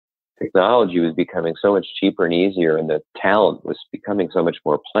technology was becoming so much cheaper and easier, and the talent was becoming so much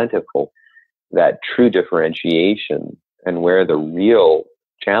more plentiful, that true differentiation and where the real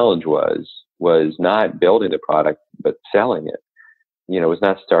challenge was not building the product, but selling it. It was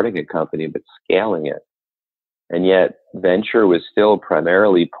not starting a company, but scaling it. And yet venture was still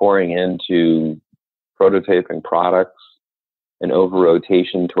primarily pouring into prototyping products and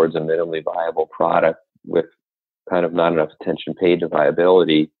over-rotation towards a minimally viable product with kind of not enough attention paid to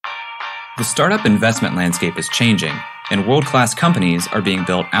viability. The startup investment landscape is changing, and world-class companies are being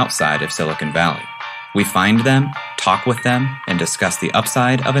built outside of Silicon Valley. We find them, talk with them, and discuss the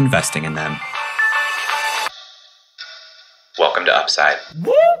upside of investing in them. Welcome to Upside.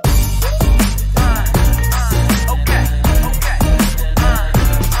 Woo!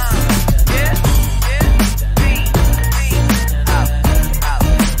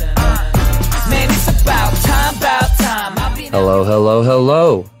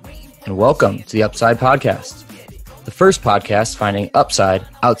 Hello, and welcome to the Upside Podcast, the first podcast finding upside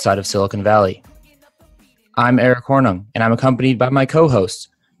outside of Silicon Valley. I'm Eric Hornung, and I'm accompanied by my co-host,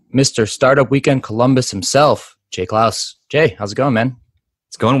 Mr. Startup Weekend Columbus himself, Jay Klaus. Jay, how's it going, man?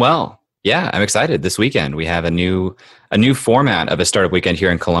 It's going well. Yeah, I'm excited. This weekend we have a new format of a Startup Weekend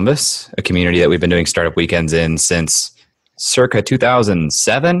here in Columbus, a community that we've been doing Startup Weekends in since circa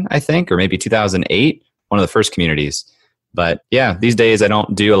 2007, I think, or maybe 2008, one of the first communities. But yeah, these days I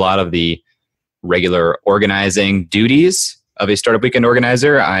don't do a lot of the regular organizing duties of a Startup Weekend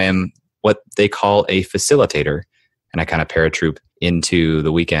organizer. I am what they call a facilitator, and I kind of paratroop into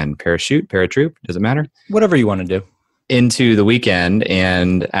the weekend. Paratroop, does it matter? Whatever you want to do. Into the weekend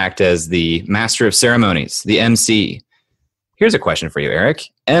and act as the master of ceremonies, the MC. Here's a question for you, Eric.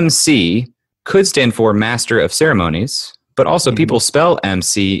 MC could stand for master of ceremonies, but also people spell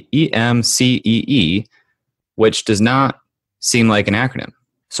MC, E-M-C-E-E, which does not seem like an acronym.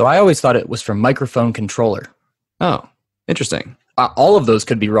 So I always thought it was from microphone controller. Oh, interesting. All of those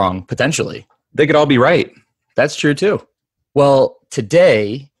could be wrong, potentially. They could all be right. That's true, too. Well,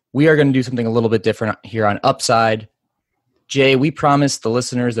 today we are going to do something a little bit different here on Upside. Jay, we promised the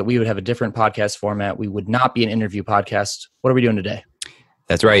listeners that we would have a different podcast format. We would not be an interview podcast. What are we doing today?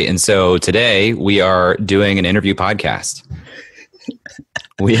 That's right. And so today we are doing an interview podcast.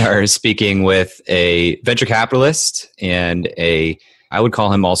 We are speaking with a venture capitalist and I would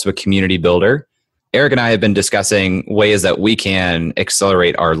call him also a community builder. Eric and I have been discussing ways that we can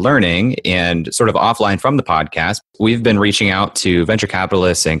accelerate our learning, and sort of offline from the podcast, we've been reaching out to venture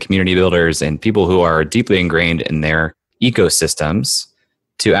capitalists and community builders and people who are deeply ingrained in their ecosystems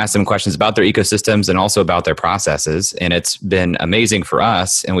to ask them questions about their ecosystems and also about their processes. And it's been amazing for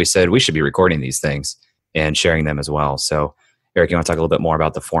us. And we said we should be recording these things and sharing them as well. So Eric, you want to talk a little bit more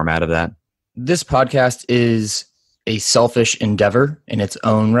about the format of that? This podcast is a selfish endeavor in its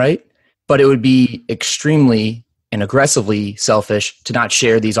own right, but it would be extremely and aggressively selfish to not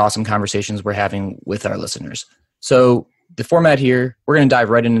share these awesome conversations we're having with our listeners. So the format here, we're going to dive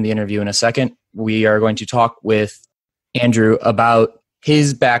right into the interview in a second. We are going to talk with Andrew about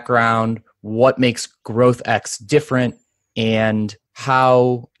his background, what makes GrowthX different, and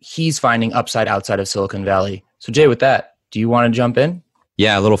how he's finding upside outside of Silicon Valley. So Jay, with that, do you want to jump in?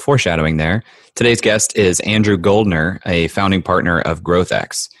 Yeah, a little foreshadowing there. Today's guest is Andrew Goldner, a founding partner of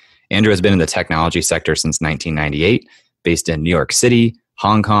GrowthX. Andrew has been in the technology sector since 1998, based in New York City,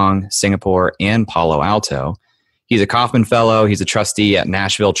 Hong Kong, Singapore, and Palo Alto. He's a Kauffman Fellow. He's a trustee at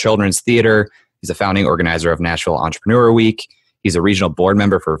Nashville Children's Theater. He's a founding organizer of Nashville Entrepreneur Week. He's a regional board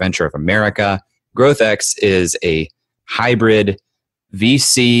member for Venture of America. GrowthX is a hybrid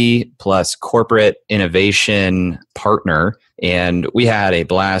VC plus corporate innovation partner. And we had a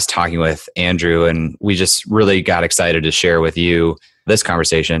blast talking with Andrew, and we just really got excited to share with you this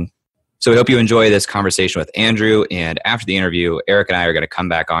conversation. So we hope you enjoy this conversation with Andrew. And after the interview, Eric and I are going to come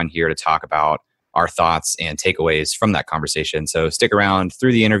back on here to talk about our thoughts and takeaways from that conversation. So stick around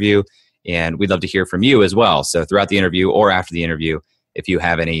through the interview, and we'd love to hear from you as well. So throughout the interview or after the interview, if you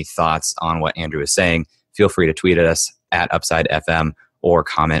have any thoughts on what Andrew is saying, feel free to tweet at us at Upside FM or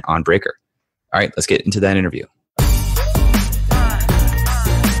comment on Breaker. All right, let's get into that interview.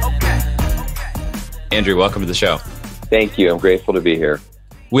 Andrew, welcome to the show. Thank you. I'm grateful to be here.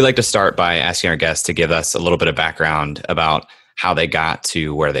 We like to start by asking our guests to give us a little bit of background about how they got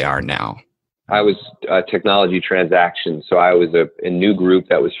to where they are now. I was a technology transaction. So I was a new group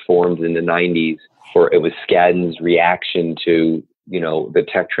that was formed in the 90s it was Skadden's reaction to, the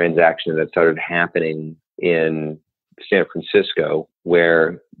tech transaction that started happening in San Francisco,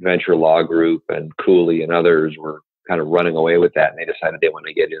 where Venture Law Group and Cooley and others were kind of running away with that. And they decided they wanted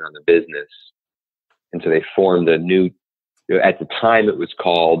to get in on the business. And so they formed a new at the time it was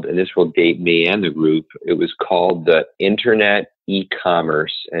called, and this will date me and the group, it was called the Internet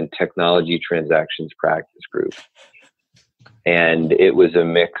E-commerce and Technology Transactions Practice Group. And it was a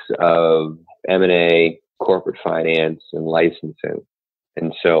mix of M&A, corporate finance, and licensing.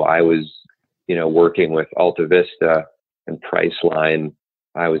 And so I was, working with Alta Vista and Priceline.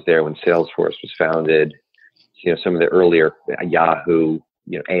 I was there when Salesforce was founded, some of the earlier Yahoo,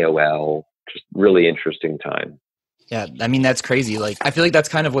 AOL, just really interesting time. Yeah, I mean, that's crazy. Like, I feel like that's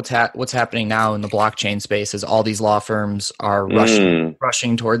kind of what's happening now in the blockchain space is all these law firms are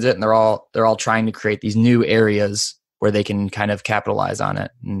rushing towards it, and they're all trying to create these new areas where they can kind of capitalize on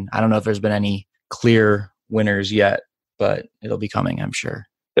it. And I don't know if there's been any clear winners yet, but it'll be coming, I'm sure.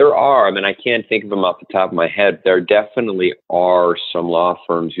 There are. I mean, I can't think of them off the top of my head. There definitely are some law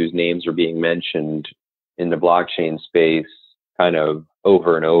firms whose names are being mentioned in the blockchain space kind of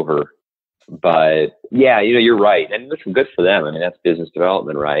over and over. But yeah, you're right. And listen, good for them. I mean, that's business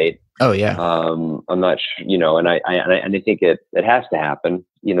development, right? Oh yeah. I'm not sure, and I think it has to happen.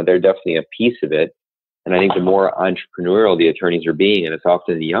 They're definitely a piece of it. And I think the more entrepreneurial the attorneys are being, and it's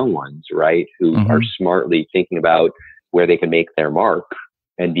often the young ones, right, who are smartly thinking about where they can make their mark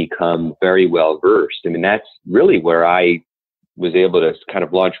and become very well versed. I mean, that's really where I was able to kind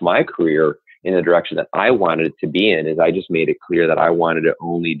of launch my career in the direction that I wanted it to be in. Is I just made it clear that I wanted to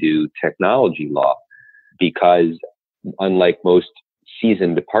only do technology law, because unlike most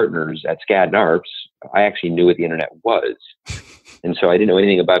seasoned partners at Skadden Arps, I actually knew what the internet was. And so I didn't know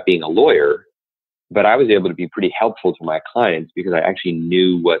anything about being a lawyer, but I was able to be pretty helpful to my clients because I actually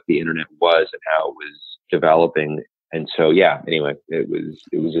knew what the internet was and how it was developing. And so, yeah, anyway, it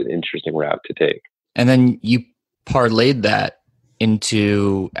was an interesting route to take. And then you parlayed that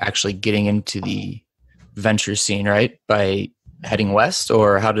into actually getting into the venture scene, right? By heading west,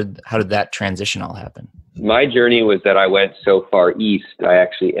 or how did that transition all happen? My journey was that I went so far east, I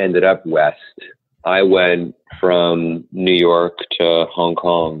actually ended up west. I went from New York to Hong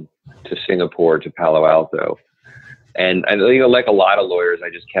Kong to Singapore to Palo Alto. And like a lot of lawyers, I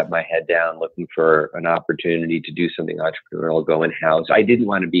just kept my head down looking for an opportunity to do something entrepreneurial, go in-house. I didn't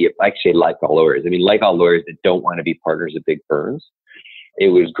want to be, actually like all lawyers, like all lawyers that don't want to be partners at big firms. It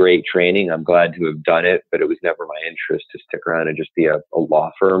was great training. I'm glad to have done it, but it was never my interest to stick around and just be a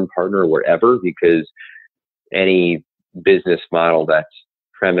law firm partner wherever, because any business model that's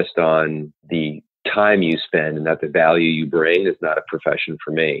premised on the time you spend and not the value you bring is not a profession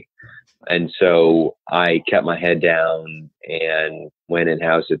for me. And so I kept my head down and went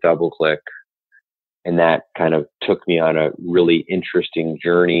in-house at DoubleClick. And that kind of took me on a really interesting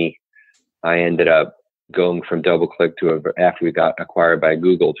journey. I ended up going from DoubleClick after we got acquired by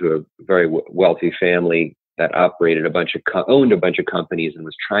Google, to a very wealthy family that operated owned a bunch of companies and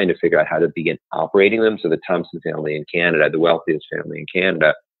was trying to figure out how to begin operating them. So the Thompson family in Canada, the wealthiest family in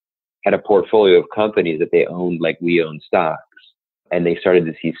Canada, had a portfolio of companies that they owned like we own stocks. And they started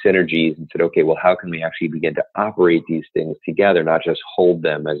to see synergies and said, okay, well, how can we actually begin to operate these things together, not just hold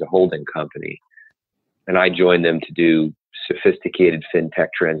them as a holding company? And I joined them to do sophisticated fintech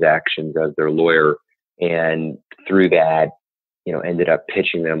transactions as their lawyer. And through that, ended up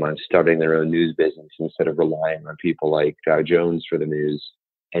pitching them on starting their own news business instead of relying on people like Dow Jones for the news.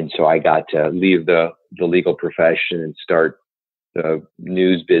 And so I got to leave the legal profession and start the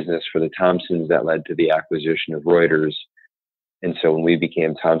news business for the Thompsons that led to the acquisition of Reuters. And so when we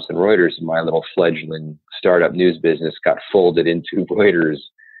became Thomson Reuters, my little fledgling startup news business got folded into Reuters.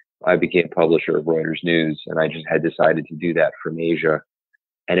 I became publisher of Reuters News, and I just had decided to do that from Asia.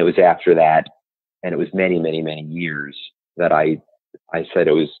 And it was after that, and it was many, many, many years, that I said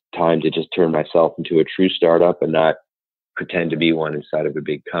it was time to just turn myself into a true startup and not pretend to be one inside of a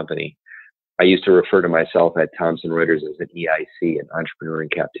big company. I used to refer to myself at Thomson Reuters as an EIC, an entrepreneur in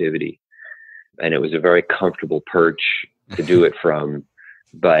captivity. And it was a very comfortable perch to do it from,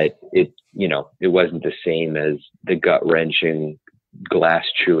 but it wasn't the same as the gut-wrenching,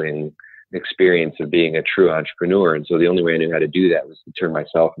 glass-chewing experience of being a true entrepreneur. And so the only way I knew how to do that was to turn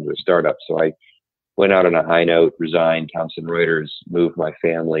myself into a startup. So I went out on a high note, resigned Thomson Reuters, moved my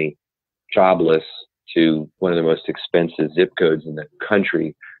family jobless to one of the most expensive zip codes in the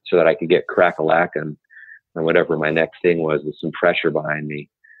country so that I could get crack-a-lackin' and whatever my next thing was with some pressure behind me.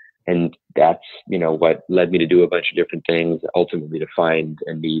 And that's, what led me to do a bunch of different things, ultimately to find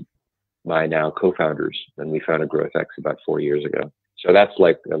and meet my now co-founders. And we founded GrowthX about 4 years ago. So that's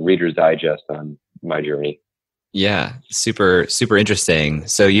like a Reader's Digest on my journey. Yeah, super, super interesting.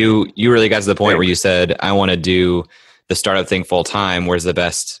 So you really got to the point where you said, I want to do the startup thing full time. Where's the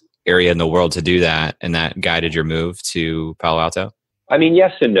best area in the world to do that? And that guided your move to Palo Alto? I mean,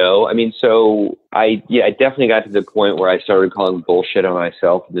 yes and no. I mean, so I definitely got to the point where I started calling bullshit on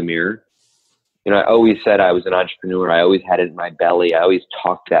myself in the mirror. I always said I was an entrepreneur. I always had it in my belly. I always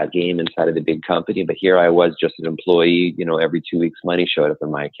talked that game inside of the big company, but here I was just an employee. Every 2 weeks money showed up in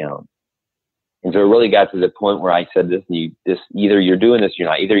my account. And so it really got to the point where I said either you're doing this, or you're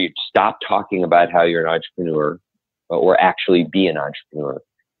not. Either you stop talking about how you're an entrepreneur or actually be an entrepreneur.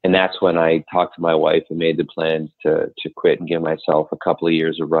 And that's when I talked to my wife and made the plans to quit and give myself a couple of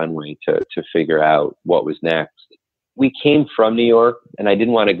years of runway to figure out what was next. We came from New York, and I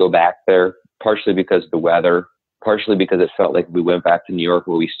didn't want to go back there, partially because of the weather, partially because it felt like if we went back to New York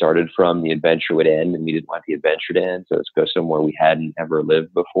where we started from, the adventure would end, and we didn't want the adventure to end. So let's go somewhere we hadn't ever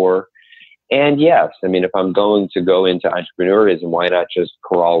lived before. And yes, I mean, if I'm going to go into entrepreneurism, why not just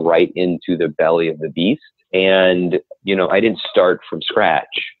crawl right into the belly of the beast? And, I didn't start from scratch.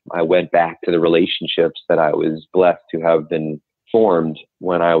 I went back to the relationships that I was blessed to have been formed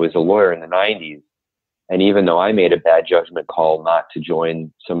when I was a lawyer in the 90s. And even though I made a bad judgment call not to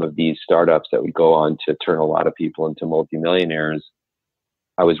join some of these startups that would go on to turn a lot of people into multimillionaires,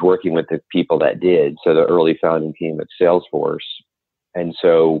 I was working with the people that did. So the early founding team at Salesforce. And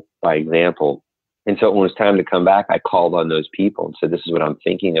so by example, and so when it was time to come back, I called on those people and said, this is what I'm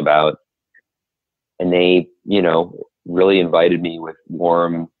thinking about. And they, really invited me with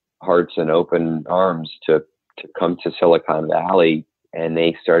warm hearts and open arms to come to Silicon Valley. And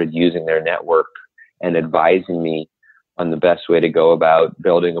they started using their network and advising me on the best way to go about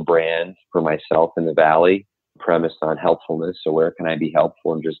building a brand for myself in the Valley, premised on helpfulness. So where can I be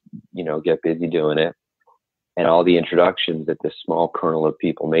helpful and just, get busy doing it? And all the introductions that this small kernel of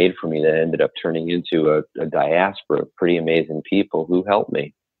people made for me that ended up turning into a diaspora of pretty amazing people who helped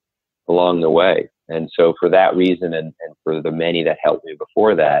me along the way. And so for that reason, and for the many that helped me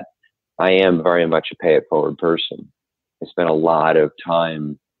before that, I am very much a pay it forward person. I spent a lot of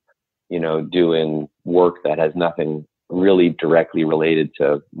time, doing work that has nothing really directly related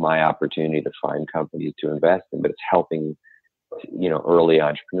to my opportunity to find companies to invest in, but it's helping, early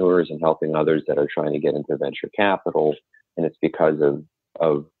entrepreneurs and helping others that are trying to get into venture capital. And it's because of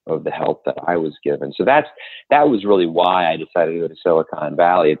the help that I was given. So that was really why I decided to go to Silicon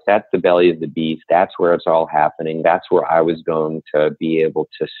Valley. That's the belly of the beast. That's where it's all happening. That's where I was going to be able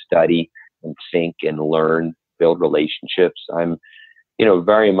to study and think and learn, build relationships. I'm,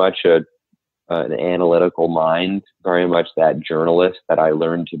 very much an analytical mind, very much that journalist that I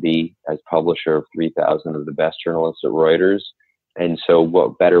learned to be as publisher of 3,000 of the best journalists at Reuters. And so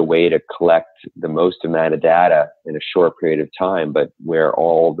what better way to collect the most amount of data in a short period of time, but where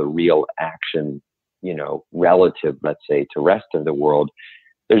all the real action, relative, let's say, to rest of the world,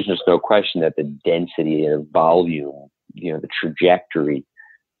 there's just no question that the density and volume, the trajectory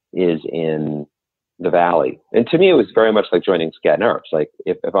is in the Valley. And to me, it was very much like joining Skadden Arps. Like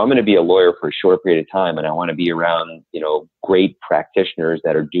if I'm going to be a lawyer for a short period of time and I want to be around, great practitioners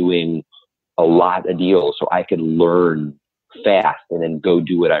that are doing a lot of deals so I can learn fast and then go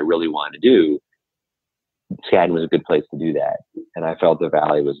do what I really want to do, Skadden was a good place to do that. And I felt the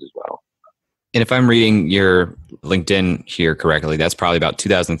Valley was as well. And if I'm reading your LinkedIn here correctly, that's probably about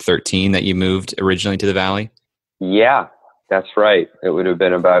 2013 that you moved originally to the Valley? Yeah, that's right. It would have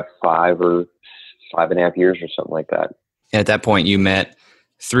been about 5 or 5.5 years or something like that. And at that point, you met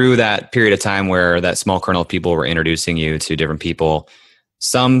through that period of time where that small kernel of people were introducing you to different people.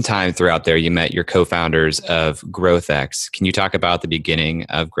 Sometime throughout there, you met your co-founders of GrowthX. Can you talk about the beginning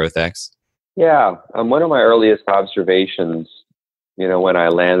of GrowthX? Yeah. One of my earliest observations, when I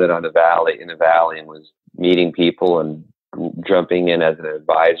landed in the Valley and was meeting people and jumping in as an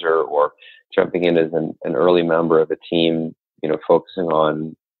advisor or jumping in as an early member of a team, focusing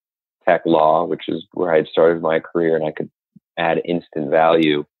on tech law, which is where I had started my career and I could add instant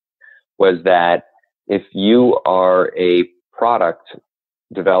value, was that if you are a product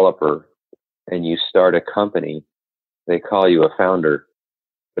developer and you start a company, they call you a founder.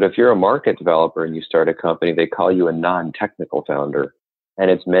 But if you're a market developer and you start a company, they call you a non-technical founder. And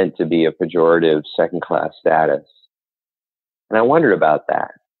it's meant to be a pejorative second-class status. And I wondered about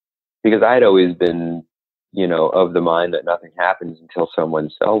that because I'd always been, of the mind that nothing happens until someone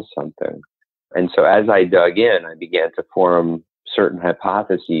sells something. And so as I dug in, I began to form certain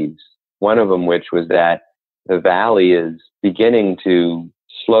hypotheses. One of them, which was that the Valley is beginning to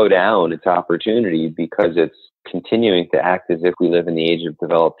slow down its opportunity because it's continuing to act as if we live in the age of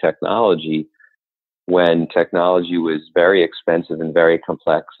developed technology, when technology was very expensive and very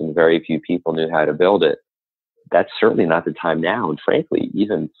complex and very few people knew how to build it. That's certainly not the time now. And frankly,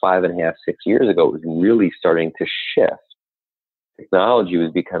 even 5.5, 6 years ago, it was really starting to shift. Technology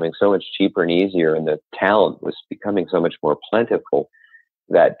was becoming so much cheaper and easier, and the talent was becoming so much more plentiful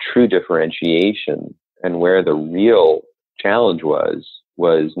that true differentiation and where the real challenge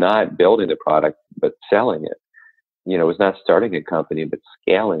was not building the product, but selling it. It was not starting a company, but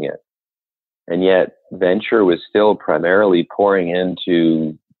scaling it. And yet venture was still primarily pouring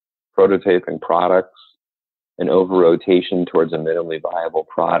into prototyping products and over rotation towards a minimally viable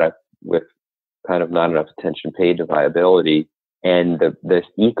product with kind of not enough attention paid to viability. And this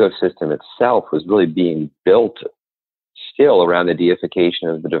ecosystem itself was really being built still around the deification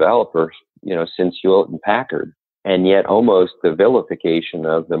of the developer, since Hewlett and Packard, and yet almost the vilification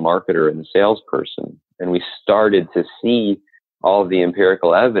of the marketer and the salesperson. And we started to see all of the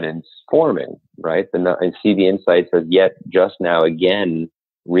empirical evidence forming, right? And see the insights as yet just now again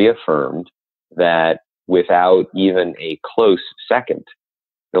reaffirmed that without even a close second,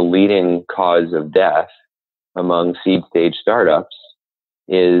 the leading cause of death among seed stage startups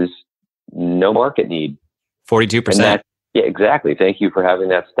is no market need. 42%. Yeah, exactly. Thank you for having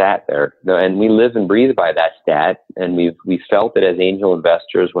that stat there. And we live and breathe by that stat. And we felt it as angel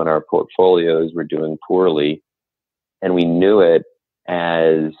investors when our portfolios were doing poorly. And we knew it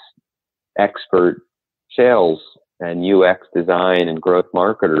as expert sales and UX design and growth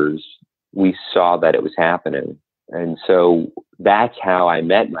marketers. We saw that it was happening. And so that's how I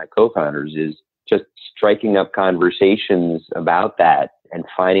met my co-founders, is just striking up conversations about that and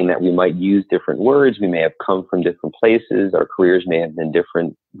finding that we might use different words. We may have come from different places. Our careers may have been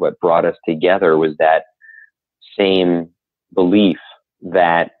different. What brought us together was that same belief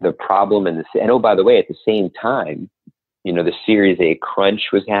that the problem and oh, by the way, at the same time, the Series A crunch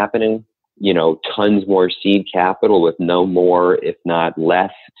was happening, tons more seed capital with no more, if not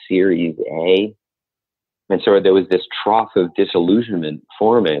less, Series A. And so there was this trough of disillusionment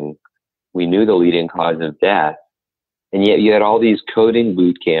forming. We knew the leading cause of death. And yet you had all these coding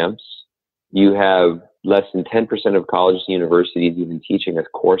boot camps. You have less than 10% of colleges and universities even teaching a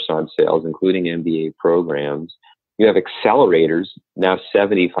course on sales, including MBA programs. You have accelerators, now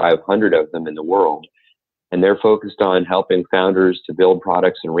 7,500 of them in the world. And they're focused on helping founders to build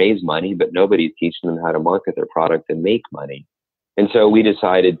products and raise money, but nobody's teaching them how to market their product and make money. And so we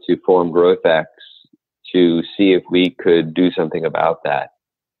decided to form GrowthX to see if we could do something about that.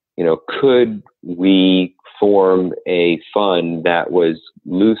 Could we form a fund that was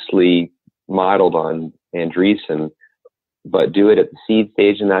loosely modeled on Andreessen, but do it at the seed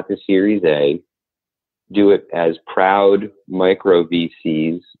stage and not the Series A, do it as proud micro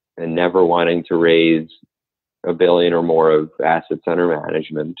VCs and never wanting to raise $1 billion or more of assets under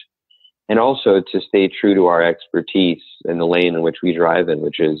management, and also to stay true to our expertise in the lane in which we drive in,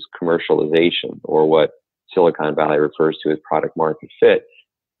 which is commercialization, or what Silicon Valley refers to as product market fit,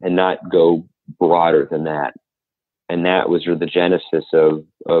 and not go broader than that. And that was the genesis of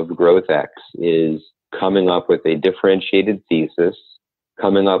GrowthX, is coming up with a differentiated thesis,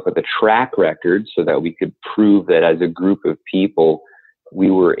 coming up with a track record so that we could prove that as a group of people,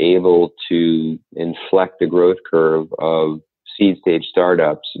 we were able to inflect the growth curve of seed stage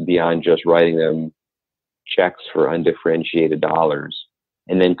startups beyond just writing them checks for undifferentiated dollars.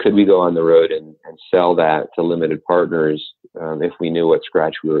 And then could we go on the road and sell that to limited partners if we knew what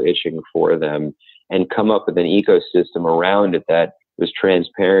scratch we were itching for them, and come up with an ecosystem around it that was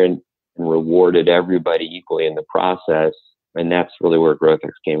transparent and rewarded everybody equally in the process. And that's really where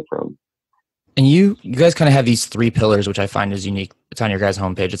GrowthX came from. And you guys kind of have these 3 pillars, which I find is unique. It's on your guys'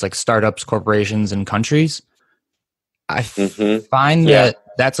 homepage. It's like startups, corporations, and countries. I find that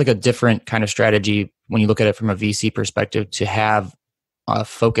that's like a different kind of strategy when you look at it from a VC perspective, to have a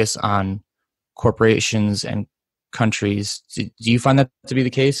focus on corporations and countries. Do you find that to be the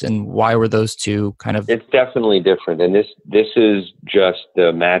case? And why were those two kind of... It's definitely different. And this is just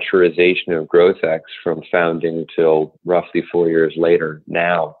the maturization of GrowthX from founding till roughly 4 years later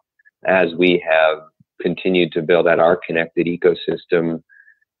now, as we have continued to build out our connected ecosystem,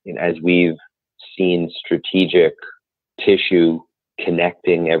 and as we've seen strategic tissue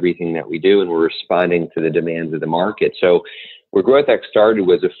connecting everything that we do, and we're responding to the demands of the market. So where GrowthX started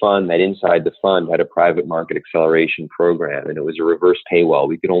was a fund that inside the fund had a private market acceleration program, and it was a reverse paywall.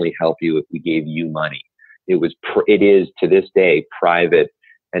 We could only help you if we gave you money. It is to this day private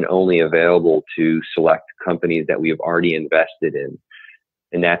and only available to select companies that we have already invested in.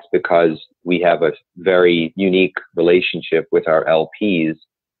 And that's because we have a very unique relationship with our LPs,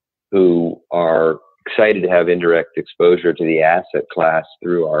 who are excited to have indirect exposure to the asset class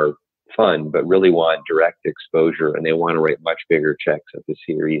through our fund, but really want direct exposure, and they want to write much bigger checks at the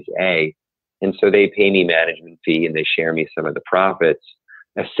Series A. And so they pay me management fee and they share me some of the profits,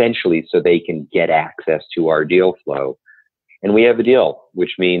 essentially so they can get access to our deal flow. And we have a deal,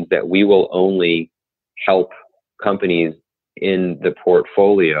 which means that we will only help companies in the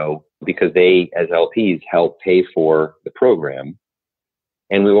portfolio because they, as LPs, help pay for the program.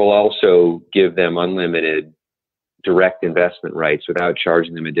 And we will also give them unlimited direct investment rights without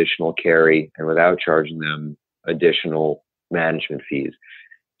charging them additional carry and without charging them additional management fees.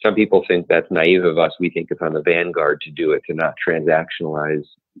 Some people think that's naive of us. We think it's on the vanguard to do it, to not transactionalize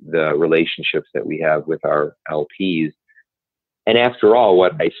the relationships that we have with our LPs. And after all,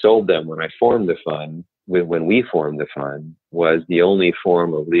 what I sold them when I formed the fund, when we formed the fund, was the only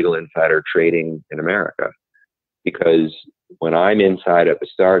form of legal insider trading in America. Because when I'm inside of a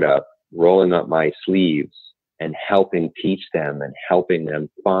startup, rolling up my sleeves and helping teach them and helping them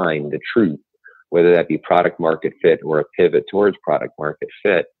find the truth, whether that be product market fit or a pivot towards product market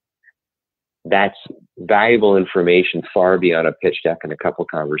fit, that's valuable information far beyond a pitch deck and a couple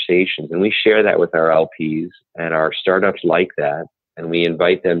conversations. And we share that with our LPs, and our startups like that. And we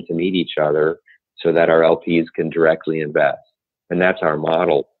invite them to meet each other so that our LPs can directly invest. And that's our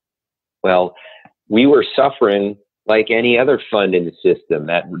model. Well, we were suffering like any other fund in the system.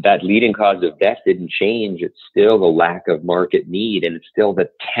 That leading cause of death didn't change. It's still the lack of market need, and it's still the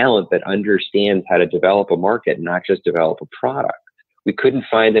talent that understands how to develop a market, not just develop a product. We couldn't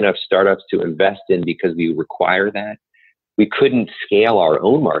find enough startups to invest in because we require that. We couldn't scale our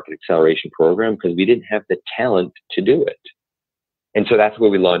own market acceleration program because we didn't have the talent to do it. And so that's where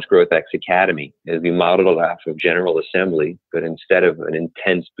we launched GrowthX Academy, is we modeled it off of General Assembly, but instead of an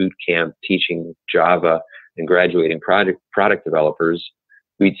intense boot camp teaching Java and graduating product developers,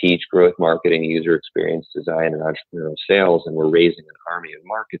 we teach growth marketing, user experience design, and entrepreneurial sales, and we're raising an army of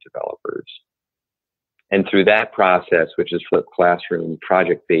market developers. And through that process, which is flipped classroom,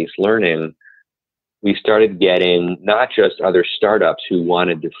 project-based learning, we started getting not just other startups who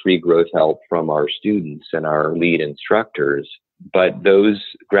wanted the free growth help from our students and our lead instructors, but those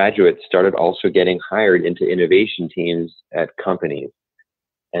graduates started also getting hired into innovation teams at companies.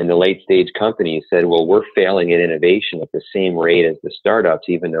 And the late stage companies said, well, we're failing in innovation at the same rate as the startups,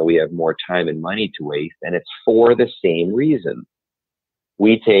 even though we have more time and money to waste. And it's for the same reason.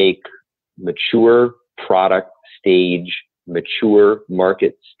 We take mature product stage, mature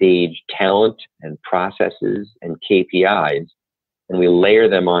market stage talent and processes and KPIs, and we layer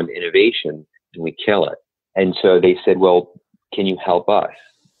them on innovation and we kill it. And so they said, well, can you help us?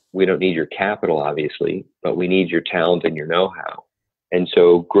 We don't need your capital, obviously, but we need your talent and your know-how. And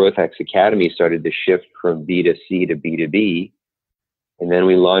so GrowthX Academy started to shift from B2C to B2B. And then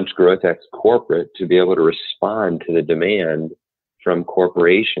we launched GrowthX Corporate to be able to respond to the demand from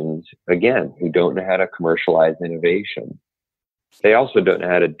corporations, again, who don't know how to commercialize innovation. They also don't know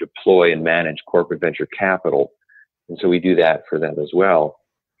how to deploy and manage corporate venture capital. And so we do that for them as well.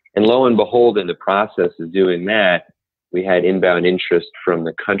 And lo and behold, in the process of doing that, we had inbound interest from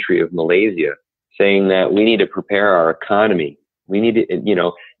the country of Malaysia saying that we need to prepare our economy. We need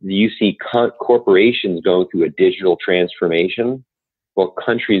to, you see corporations going through a digital transformation. Well,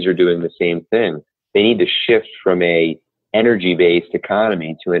 countries are doing the same thing. They need to shift from a energy-based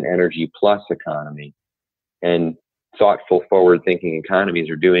economy to an energy plus economy. And thoughtful, forward-thinking economies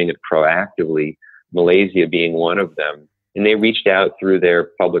are doing it proactively, Malaysia being one of them. And they reached out through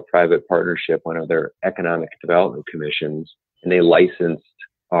their public-private partnership, one of their economic development commissions, and they licensed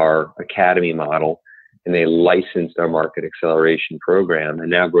our academy model, and they licensed our market acceleration program. And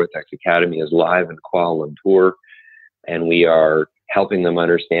now GrowthX Academy is live in Kuala Lumpur, and we are helping them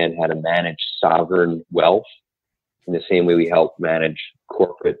understand how to manage sovereign wealth in the same way we help manage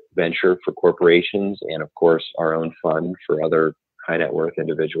corporate venture for corporations, and of course our own fund for other high net worth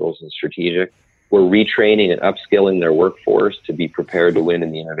individuals and strategic. We're retraining and upskilling their workforce to be prepared to win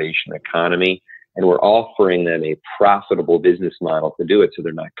in the innovation economy. And we're offering them a profitable business model to do it, so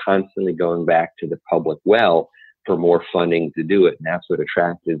they're not constantly going back to the public well for more funding to do it. And that's what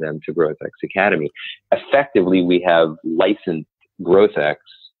attracted them to GrowthX Academy. Effectively, we have licensed GrowthX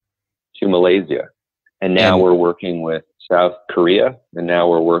to Malaysia. And now we're working with South Korea, and now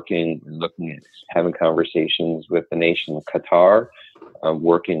we're looking at having conversations with the nation of Qatar,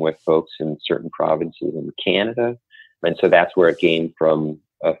 working with folks in certain provinces in Canada. And so that's where it came from,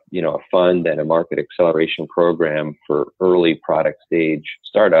 a fund and a market acceleration program for early product stage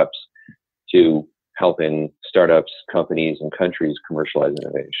startups to helping startups, companies, and countries commercialize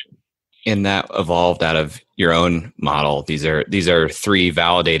innovation. And that evolved out of your own model. These are three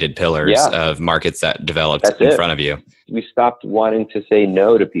validated pillars of markets that developed in front of you. We stopped wanting to say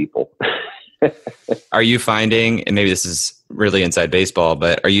no to people. Are you finding, and maybe this is really inside baseball,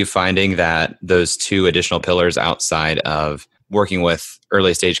 but are you finding that those two additional pillars outside of working with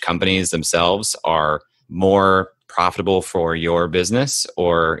early stage companies themselves are more profitable for your business?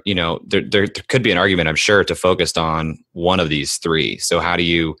 Or, there could be an argument, I'm sure, to focus on one of these three. So how do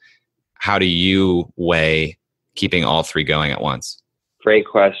you weigh keeping all three going at once? Great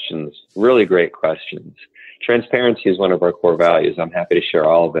questions. Really great questions. Transparency is one of our core values. I'm happy to share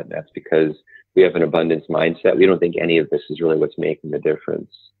all of it. And that's because we have an abundance mindset. We don't think any of this is really what's making the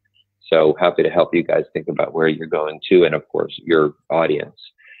difference. So happy to help you guys think about where you're going to, and of course, your audience.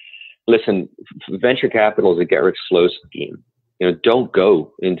 Listen, venture capital is a get rich slow scheme. Don't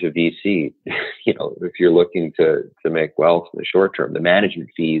go into VC. If you're looking to make wealth in the short term, the management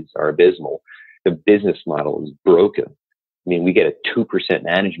fees are abysmal. The business model is broken. I mean, we get a 2%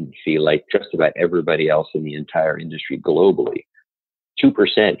 management fee like just about everybody else in the entire industry globally.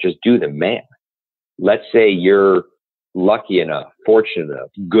 2%, just do the math. Let's say you're lucky enough, fortunate enough,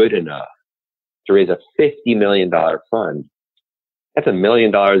 good enough to raise a $50 million fund. That's $1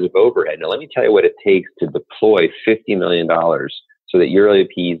 million of overhead. Now, let me tell you what it takes to deploy $50 million so that your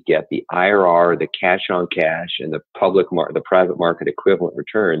LPs get the IRR, the cash on cash, and the private market equivalent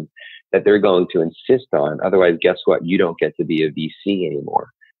returns that they're going to insist on. Otherwise, guess what? You don't get to be a VC anymore,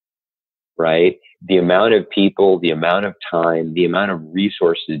 right? The amount of people, the amount of time, the amount of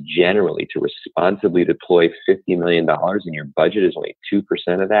resources generally to responsibly deploy $50 million and your budget is only 2%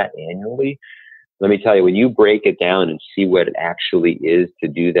 of that annually. Let me tell you, when you break it down and see what it actually is to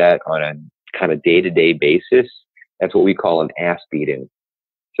do that on a kind of day-to-day basis, that's what we call an ass beating.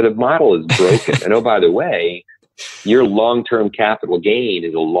 So the model is broken. And oh, by the way, your long-term capital gain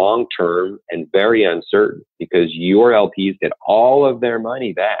is a long-term and very uncertain because your LPs get all of their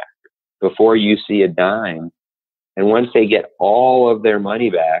money back before you see a dime. And once they get all of their money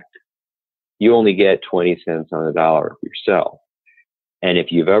back, you only get 20 cents on the dollar yourself. And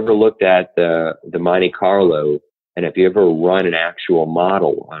if you've ever looked at the Monte Carlo, and if you ever run an actual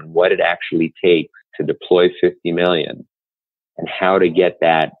model on what it actually takes to deploy 50 million and how to get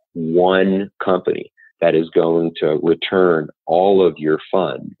that one company that is going to return all of your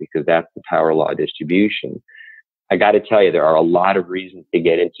fund, because that's the power law distribution, I got to tell you, there are a lot of reasons to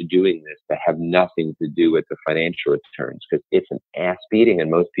get into doing this that have nothing to do with the financial returns, because it's an ass beating and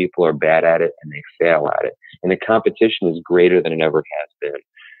most people are bad at it and they fail at it. And the competition is greater than it ever has been.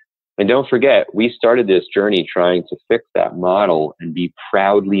 And don't forget, we started this journey trying to fix that model and be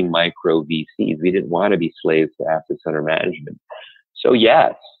proudly micro VCs. We didn't want to be slaves to assets under management. So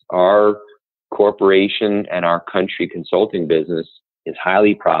yes, our corporation and our country consulting business is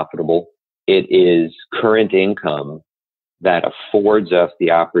highly profitable. It is current income that affords us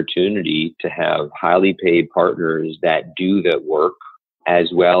the opportunity to have highly paid partners that do the work,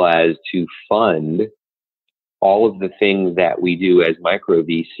 as well as to fund all of the things that we do as micro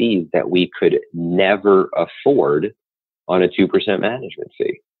VCs that we could never afford on a 2% management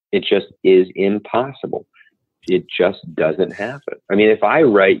fee. It just is impossible. It just doesn't happen. I mean, if I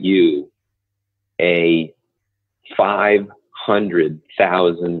write you a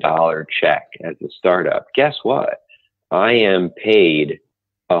 $500,000 check as a startup, guess what? I am paid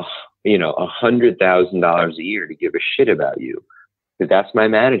 $100,000 a year to give a shit about you. But that's my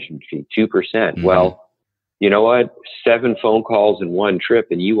management fee, 2%. Mm-hmm. Well, you know what? 7 phone calls and 1 trip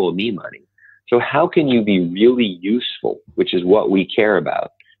and you owe me money. So how can you be really useful, which is what we care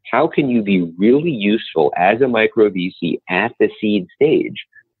about? How can you be really useful as a micro VC at the seed stage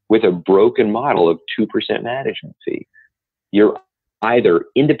with a broken model of 2% management fee? You're either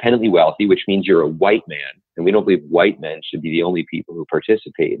independently wealthy, which means you're a white man, and we don't believe white men should be the only people who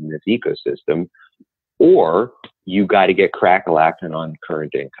participate in this ecosystem, or you got to get crack-a-lacking on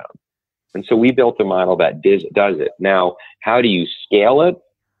current income. And so we built a model that does it. Now, how do you scale it?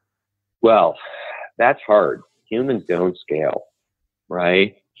 Well, that's hard. Humans don't scale,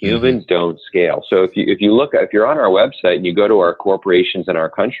 right? Humans don't scale. So if you're on our website and you go to our corporations and our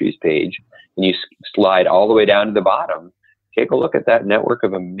countries page and you slide all the way down to the bottom, take a look at that network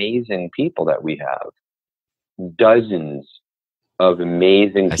of amazing people that we have. Dozens of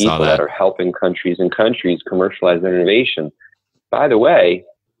amazing people that are helping countries and countries commercialize their innovation. By the way,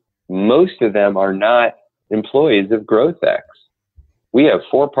 most of them are not employees of GrowthX. We have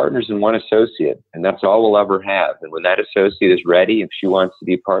 4 partners and 1 associate, and that's all we'll ever have. And when that associate is ready, if she wants to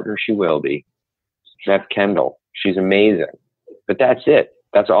be a partner, she will be. That's Kendall. She's amazing. But that's it.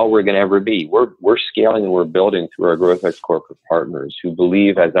 That's all we're going to ever be. We're scaling and we're building through our GrowthX corporate partners who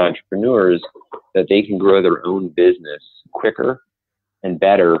believe as entrepreneurs that they can grow their own business quicker and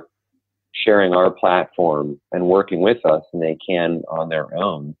better, sharing our platform and working with us than they can on their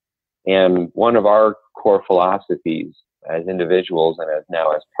own. And one of our core philosophies as individuals and as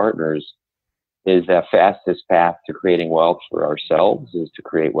now as partners is that fastest path to creating wealth for ourselves is to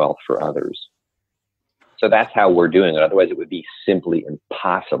create wealth for others. So that's how we're doing it. Otherwise, it would be simply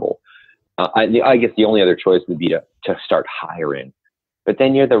impossible. I guess the only other choice would be to start hiring. But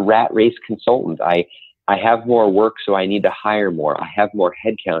then you're the rat race consultant. I have more work, so I need to hire more. I have more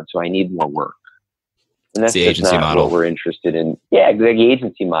headcount, so I need more work. And that's the just agency not model. what we're interested in. Yeah, the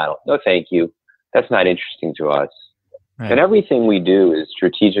agency model. No, thank you. That's not interesting to us. Right. And everything we do is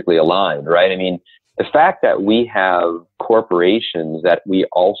strategically aligned, right? I mean, the fact that we have corporations that we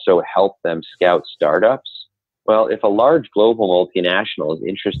also help them scout startups. Well, if a large global multinational is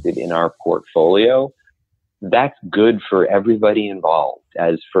interested in our portfolio, that's good for everybody involved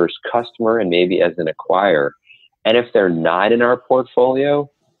as first customer and maybe as an acquirer. And if they're not in our portfolio,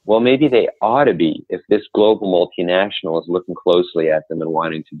 well, maybe they ought to be if this global multinational is looking closely at them and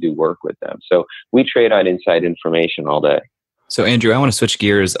wanting to do work with them. So we trade on inside information all day. So Andrew, I want to switch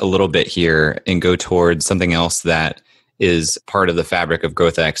gears a little bit here and go towards something else that is part of the fabric of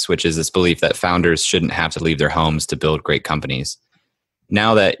GrowthX, which is this belief that founders shouldn't have to leave their homes to build great companies.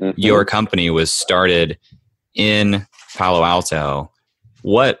 Now that your company was started in Palo Alto,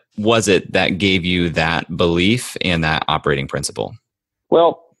 what was it that gave you that belief and that operating principle?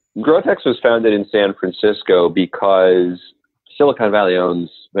 Well, GrowthX was founded in San Francisco because Silicon Valley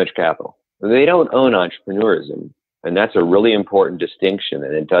owns venture capital. They don't own entrepreneurism. And that's a really important distinction.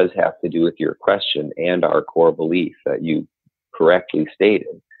 And it does have to do with your question and our core belief that you correctly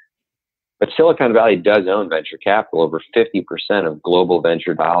stated. But Silicon Valley does own venture capital. Over 50% of global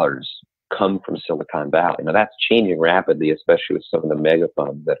venture dollars come from Silicon Valley. Now that's changing rapidly, especially with some of the mega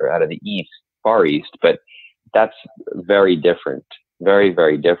funds that are out of the East, Far East, but that's very different, very,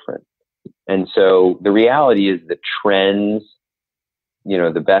 very different. And so the reality is the trends,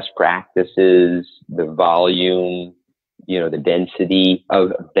 the best practices, the volume, the density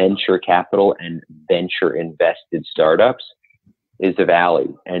of venture capital and venture invested startups is the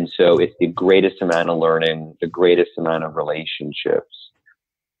Valley. And so it's the greatest amount of learning, the greatest amount of relationships.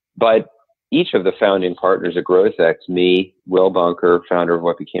 But each of the founding partners of GrowthX, me, Will Bunker, founder of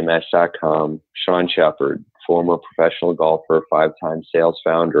what became Match.com, Sean Shepard, former professional golfer, 5-time sales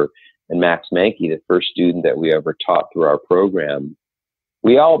founder, and Max Mankey, the first student that we ever taught through our program,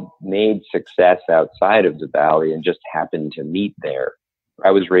 we all made success outside of the Valley and just happened to meet there.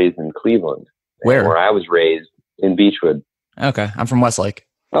 I was raised in Cleveland. Where I was raised in Beechwood. Okay. I'm from Westlake.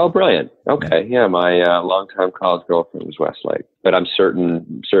 Oh, brilliant. Okay. Yeah. My longtime college girlfriend was Westlake, but I'm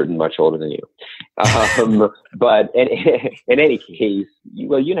certain much older than you. But in any case,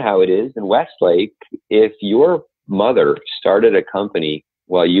 you know how it is in Westlake. If your mother started a company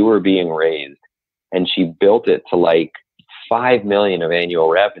while you were being raised and she built it to like $5 million of annual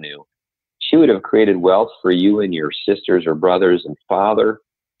revenue, she would have created wealth for you and your sisters or brothers and father.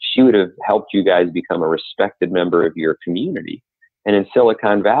 She would have helped you guys become a respected member of your community. And in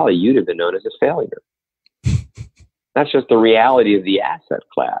Silicon Valley, you'd have been known as a failure. That's just the reality of the asset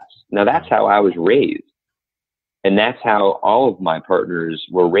class. Now, that's how I was raised. And that's how all of my partners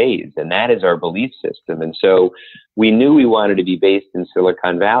were raised. And that is our belief system. And so we knew we wanted to be based in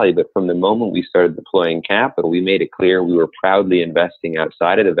Silicon Valley, but from the moment we started deploying capital, we made it clear we were proudly investing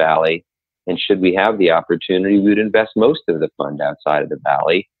outside of the Valley. And should we have the opportunity, we would invest most of the fund outside of the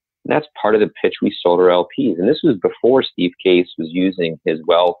Valley. And that's part of the pitch we sold our LPs. And this was before Steve Case was using his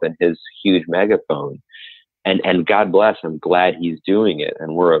wealth and his huge megaphone. And God bless, I'm glad he's doing it.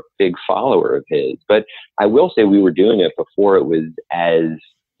 And we're a big follower of his. But I will say we were doing it before it was as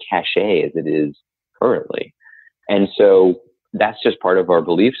cachet as it is currently. And so that's just part of our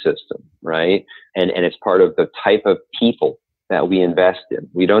belief system, right? And it's part of the type of people that we invest in.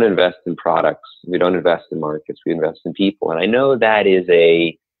 We don't invest in products. We don't invest in markets. We invest in people. And I know that is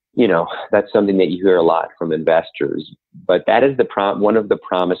that's something that you hear a lot from investors, but that is one of the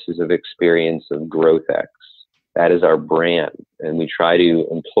promises of experience of GrowthX. That is our brand. And we try to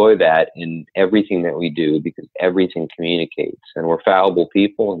employ that in everything that we do because everything communicates. And we're fallible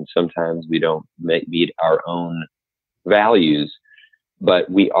people, and sometimes we don't meet our own values, but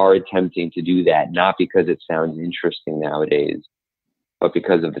we are attempting to do that, not because it sounds interesting nowadays, but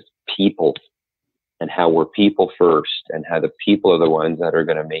because of the people and how we're people first and how the people are the ones that are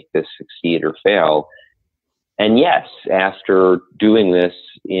going to make this succeed or fail. And yes, after doing this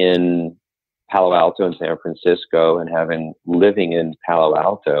in Palo Alto and San Francisco and living in Palo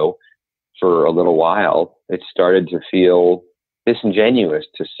Alto for a little while, it started to feel disingenuous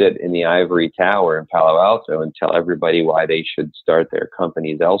to sit in the ivory tower in Palo Alto and tell everybody why they should start their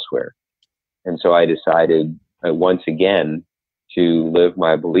companies elsewhere. And so I decided once again to live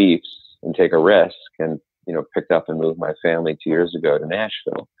my beliefs and take a risk, and picked up and moved my family 2 years ago to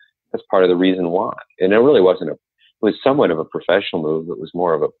Nashville. That's part of the reason why. And it really wasn't it was somewhat of a professional move. It was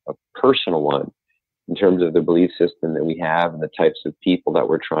more of a personal one, in terms of the belief system that we have and the types of people that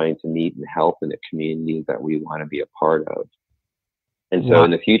we're trying to meet and help in the communities that we want to be a part of. And so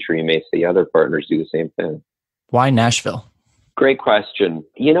in the future, you may see other partners do the same thing. Why Nashville? Great question.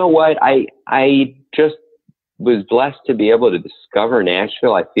 You know what? I just was blessed to be able to discover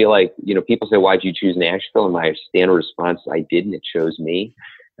Nashville. I feel like, people say, why'd you choose Nashville? And my standard response, I didn't. It chose me.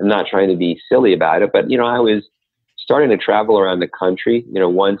 I'm not trying to be silly about it, but, I was starting to travel around the country,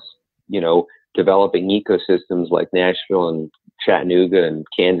 once, developing ecosystems like Nashville and Chattanooga and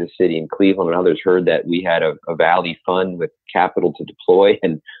Kansas City and Cleveland and others heard that we had a Valley fund with capital to deploy,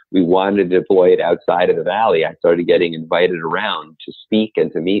 and we wanted to deploy it outside of the Valley. I started getting invited around to speak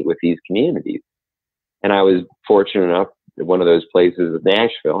and to meet with these communities. And I was fortunate enough that one of those places was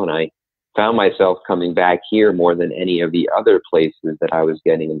Nashville, and I found myself coming back here more than any of the other places that I was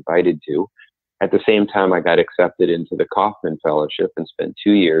getting invited to. At the same time, I got accepted into the Kauffman Fellowship and spent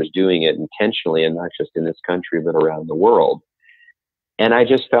 2 years doing it intentionally, and not just in this country, but around the world. And I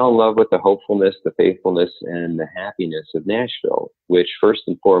just fell in love with the hopefulness, the faithfulness, and the happiness of Nashville, which first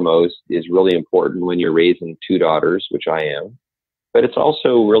and foremost is really important when you're raising 2 daughters, which I am. But it's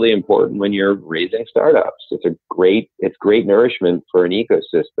also really important when you're raising startups. It's great nourishment for an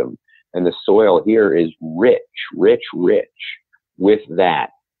ecosystem. And the soil here is rich with that.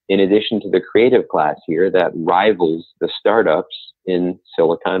 In addition to the creative class here that rivals the startups in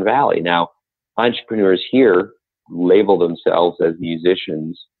Silicon Valley. Now, entrepreneurs here label themselves as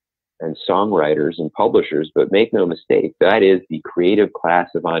musicians and songwriters and publishers, but make no mistake, that is the creative class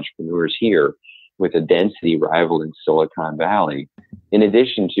of entrepreneurs here with a density rivaling Silicon Valley, in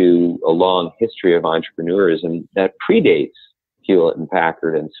addition to a long history of entrepreneurism that predates Hewlett and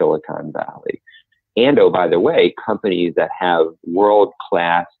Packard and Silicon Valley. And, oh, by the way, companies that have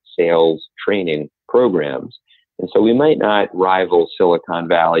world-class sales training programs. And so we might not rival Silicon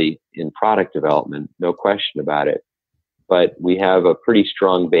Valley in product development, no question about it. But we have a pretty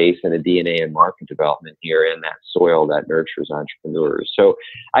strong base and a DNA in market development here in that soil that nurtures entrepreneurs. So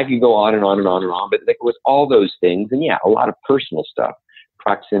I could go on and on and on and on, but it was all those things. And yeah, a lot of personal stuff,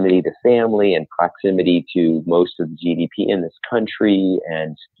 proximity to family and proximity to most of the GDP in this country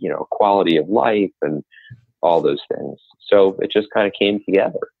and, quality of life and all those things. So it just kind of came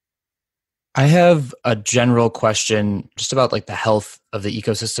together. I have a general question just about like the health of the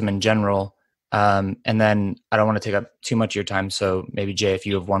ecosystem in general. And then I don't want to take up too much of your time. So maybe Jay, if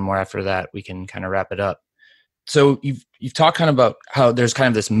you have one more after that, we can kind of wrap it up. So you've talked kind of about how there's kind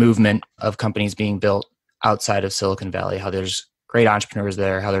of this movement of companies being built outside of Silicon Valley, how there's great entrepreneurs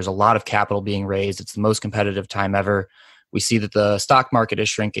there, how there's a lot of capital being raised. It's the most competitive time ever. We see that the stock market is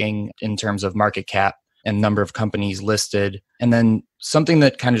shrinking in terms of market cap and number of companies listed. And then something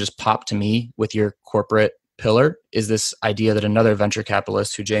that kind of just popped to me with your corporate pillar is this idea that another venture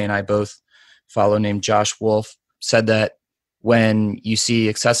capitalist who Jay and I both follow named Josh Wolf said that when you see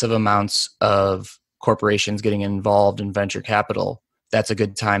excessive amounts of corporations getting involved in venture capital, that's a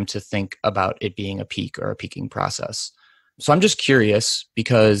good time to think about it being a peak or a peaking process. So I'm just curious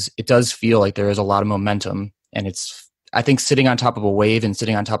because it does feel like there is a lot of momentum, and I think sitting on top of a wave and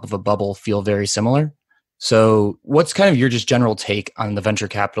sitting on top of a bubble feel very similar. So what's kind of your just general take on the venture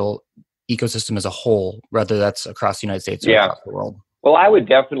capital ecosystem as a whole, whether that's across the United States or across the world? Well, I would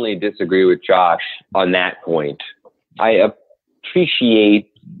definitely disagree with Josh on that point. I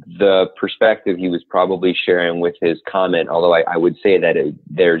appreciate the perspective he was probably sharing with his comment, although I would say that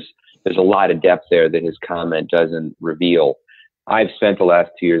there's a lot of depth there that his comment doesn't reveal. I've spent the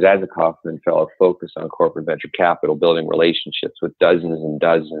last 2 years as a Kauffman Fellow focused on corporate venture capital, building relationships with dozens and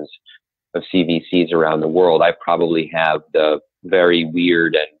dozens of CVCs around the world. I probably have the very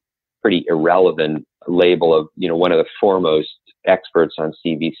weird and pretty irrelevant label of, one of the foremost experts on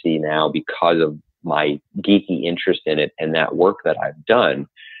CVC now because of my geeky interest in it and that work that I've done.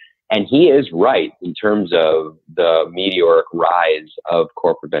 And he is right in terms of the meteoric rise of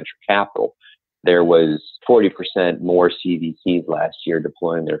corporate venture capital. There was 40% more CVCs last year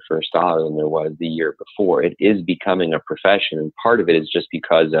deploying their first dollar than there was the year before. It is becoming a profession, and part of it is just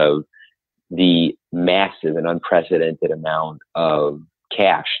because of the massive and unprecedented amount of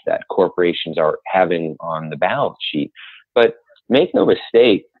cash that corporations are having on the balance sheet. But make no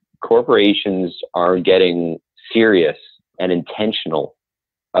mistake, corporations are getting serious and intentional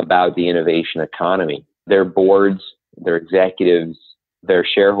about the innovation economy. Their boards, their executives, their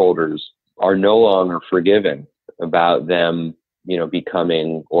shareholders are no longer forgiving about them,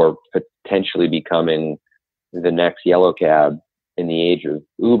 becoming or potentially becoming the next yellow cab in the age of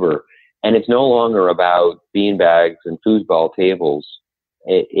Uber. And it's no longer about beanbags and foosball tables.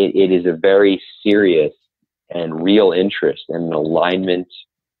 It is a very serious and real interest and an alignment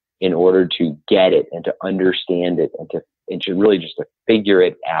in order to get it and to understand it and to really just to figure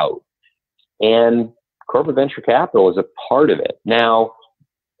it out. And corporate venture capital is a part of it. Now,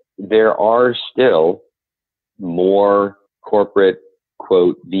 there are still more corporate,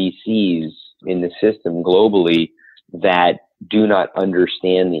 quote, VCs in the system globally that do not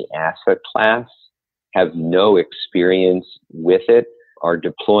understand the asset class, have no experience with it, are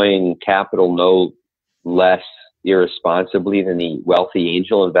deploying capital no less irresponsibly than the wealthy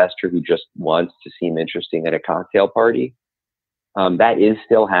angel investor who just wants to seem interesting at a cocktail party. That is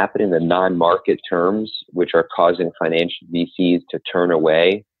still happening, the non-market terms, which are causing financial VCs to turn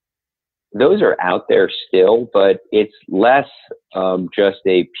away. Those are out there still, but it's less just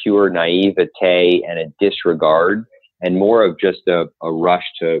a pure naivete and a disregard, and more of just a rush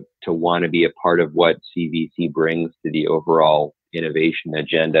to want to be a part of what CVC brings to the overall innovation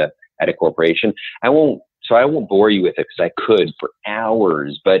agenda at a corporation. I won't bore you with it because I could for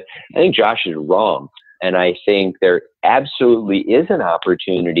hours, but I think Josh is wrong. And I think there absolutely is an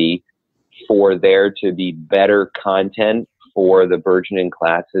opportunity for there to be better content for the burgeoning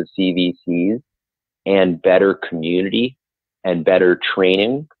class of CVCs and better community and better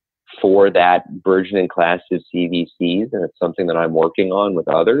training for that burgeoning class of CVCs. And it's something that I'm working on with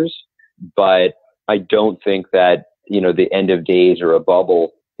others. But I don't think that, the end of days or a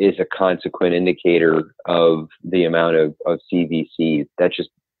bubble is a consequent indicator of the amount of CVCs. That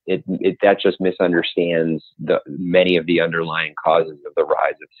just misunderstands many of the underlying causes of the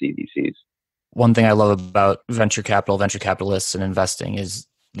rise of CVCs. One thing I love about venture capitalists and investing is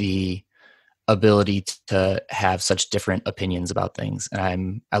the ability to have such different opinions about things.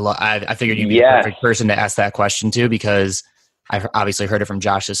 And I figured you'd be the perfect person to ask that question to, because I've obviously heard it from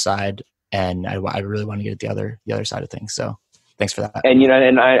Josh's side, and I really want to get at the other side of things. So thanks for that.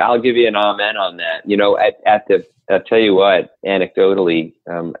 And I'll give you an amen on that. I'll tell you what, anecdotally,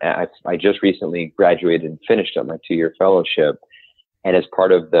 I just recently graduated and finished up my 2-year fellowship. And as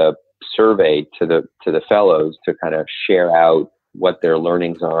part of the survey to the fellows to kind of share out what their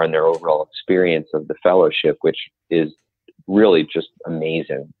learnings are and their overall experience of the fellowship, which is really just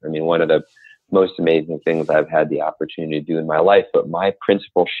amazing. I mean, one of the most amazing things I've had the opportunity to do in my life. But my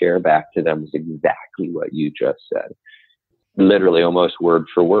principal share back to them was exactly what you just said. Literally almost word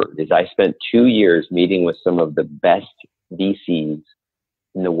for word, is I spent 2 years meeting with some of the best VCs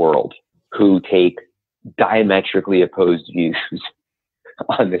in the world who take diametrically opposed views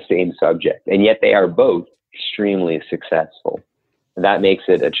on the same subject. And yet they are both extremely successful. And that makes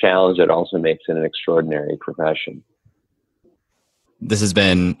it a challenge. It also makes it an extraordinary profession. This has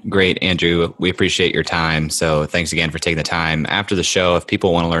been great, Andrew. We appreciate your time. So thanks again for taking the time. After the show, if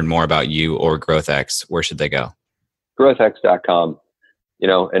people want to learn more about you or GrowthX, where should they go? GrowthX.com.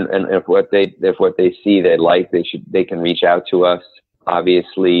 And if what they see they like, they can reach out to us.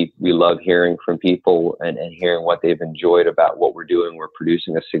 Obviously, we love hearing from people and hearing what they've enjoyed about what we're doing. We're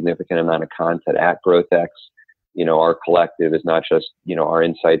producing a significant amount of content at GrowthX. Our collective is not just, our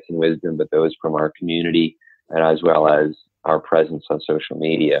insights and wisdom, but those from our community, and as well as our presence on social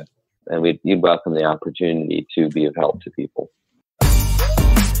media. And we'd welcome the opportunity to be of help to people.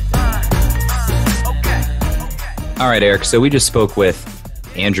 All right, Eric. So we just spoke with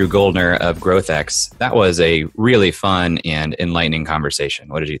Andrew Goldner of GrowthX. That was a really fun and enlightening conversation.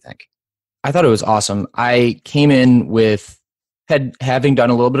 What did you think? I thought it was awesome. I came in having done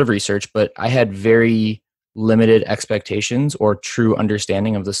a little bit of research, but I had very limited expectations or true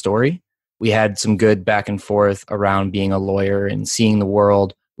understanding of the story. We had some good back and forth around being a lawyer and seeing the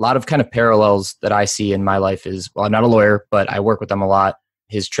world. A lot of kind of parallels that I see in my life is, well, I'm not a lawyer, but I work with them a lot.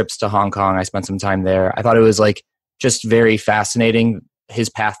 His trips to Hong Kong, I spent some time there. I thought it was just very fascinating, his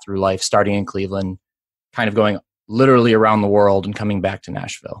path through life, starting in Cleveland, kind of going literally around the world and coming back to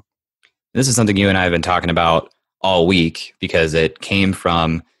Nashville. This is something you and I have been talking about all week because it came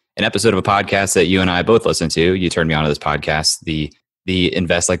from an episode of a podcast that you and I both listen to. You turned me on to this podcast, the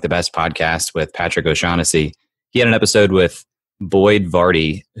Invest Like the Best podcast with Patrick O'Shaughnessy. He had an episode with Boyd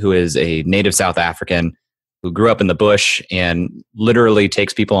Vardy, who is a native South African who grew up in the bush and literally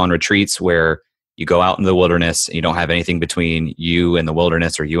takes people on retreats where you go out in the wilderness and you don't have anything between you and the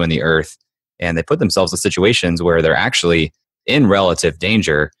wilderness or you and the earth. And they put themselves in situations where they're actually in relative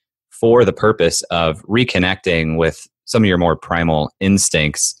danger for the purpose of reconnecting with some of your more primal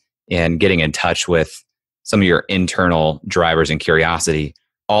instincts and getting in touch with some of your internal drivers and curiosity.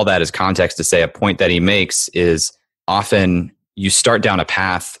 All that is context to say a point that he makes is often you start down a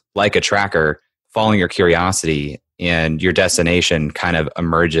path like a tracker, following your curiosity, and your destination kind of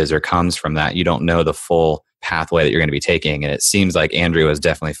emerges or comes from that. You don't know the full pathway that you're going to be taking. And it seems like Andrew has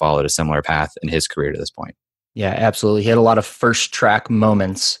definitely followed a similar path in his career to this point. Yeah, absolutely. He had a lot of first track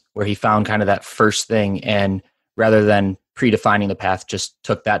moments where he found kind of that first thing, and rather than predefining the path, just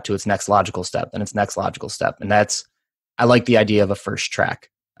took that to its next logical step and its next logical step. And I like the idea of a first track,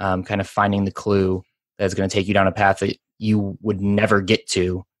 kind of finding the clue that's going to take you down a path that you would never get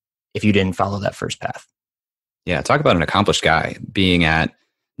to if you didn't follow that first path. Yeah, talk about an accomplished guy, being at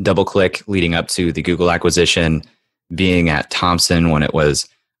DoubleClick leading up to the Google acquisition, being at Thomson when it was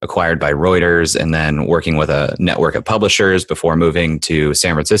acquired by Reuters, and then working with a network of publishers before moving to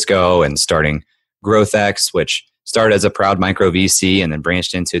San Francisco and starting GrowthX, which started as a proud micro VC and then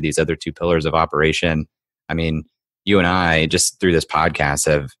branched into these other two pillars of operation. I mean, you and I, just through this podcast,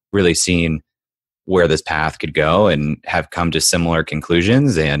 have really seen where this path could go and have come to similar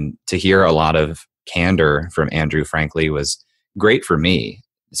conclusions. And to hear a lot of candor from Andrew, frankly, was great for me,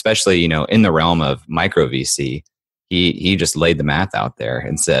 especially, in the realm of micro VC. He just laid the math out there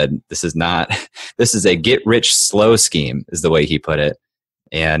and said, this is a get rich slow scheme, is the way he put it.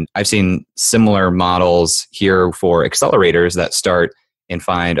 And I've seen similar models here for accelerators that start and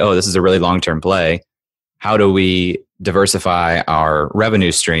find, oh, this is a really long-term play. How do we diversify our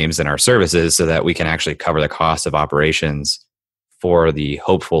revenue streams and our services so that we can actually cover the cost of operations for the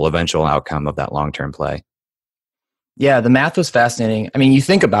hopeful eventual outcome of that long-term play? Yeah, the math was fascinating. I mean, you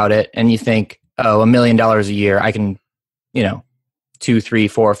think about it and you think, oh, $1 million a year, I can, 2, 3,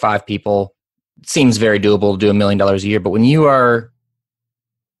 4, 5 people, it seems very doable to do $1 million a year. But when you are,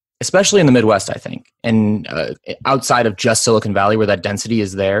 especially in the Midwest, I think, and outside of just Silicon Valley, where that density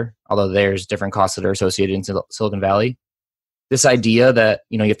is there, although there's different costs that are associated in Silicon Valley, this idea that,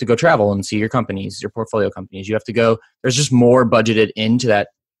 you have to go travel and see your companies, your portfolio companies, you have to go, there's just more budgeted into that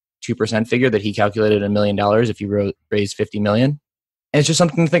 2% figure that he calculated $1 million if you raise 50 million. And it's just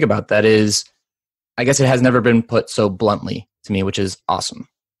something to think about. That is, I guess it has never been put so bluntly to me, which is awesome.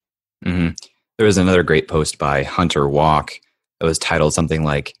 Mm-hmm. There was another great post by Hunter Walk that was titled something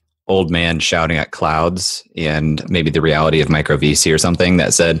like "Old Man Shouting at Clouds" and maybe the reality of micro VC or something,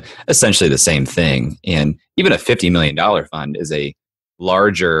 that said essentially the same thing. And even a $50 million fund is a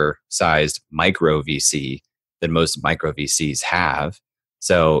larger sized micro VC than most micro VCs have.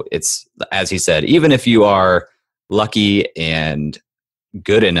 So it's, as he said, even if you are lucky and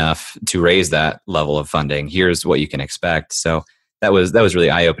good enough to raise that level of funding, here's what you can expect. So that was really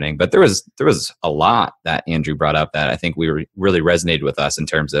eye-opening. But there was a lot that Andrew brought up that I think really resonated with us in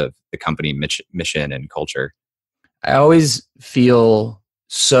terms of the company mission and culture. I always feel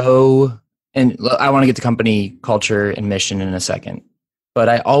so, and I want to get to company culture and mission in a second, but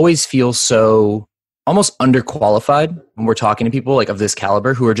I always feel so almost underqualified when we're talking to people like of this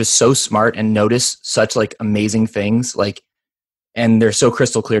caliber who are just so smart and notice such like amazing things, like, and they're so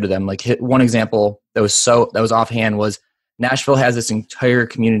crystal clear to them. Like one example that was offhand was Nashville has this entire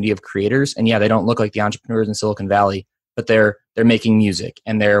community of creators, and yeah, they don't look like the entrepreneurs in Silicon Valley, but they're making music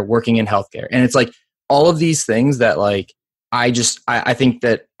and they're working in healthcare. And it's like all of these things that like, I think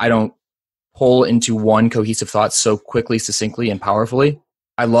that I don't pull into one cohesive thought so quickly, succinctly, and powerfully.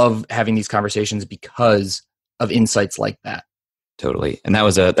 I love having these conversations because of insights like that. Totally. And that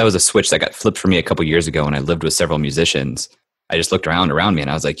was a switch that got flipped for me a couple years ago when I lived with several musicians. I just looked around me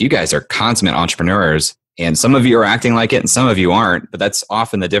and I was like, you guys are consummate entrepreneurs, and some of you are acting like it and some of you aren't. But that's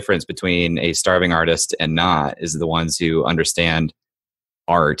often the difference between a starving artist and not, is the ones who understand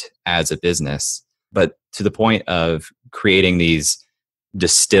art as a business. But to the point of creating these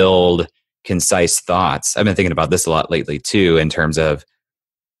distilled, concise thoughts, I've been thinking about this a lot lately too, in terms of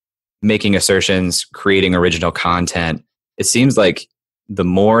making assertions, creating original content. It seems like the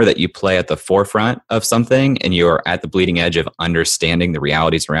more that you play at the forefront of something and you're at the bleeding edge of understanding the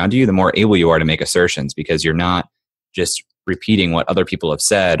realities around you, the more able you are to make assertions, because you're not just repeating what other people have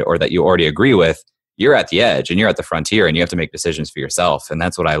said or that you already agree with. You're at the edge and you're at the frontier and you have to make decisions for yourself. And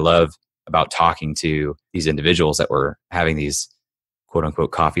that's what I love about talking to these individuals that we're having these quote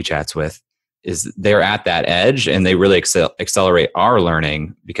unquote coffee chats with, is they're at that edge and they really accelerate our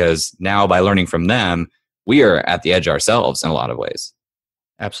learning, because now by learning from them, we are at the edge ourselves in a lot of ways.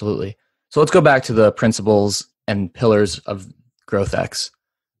 Absolutely. So let's go back to the principles and pillars of GrowthX.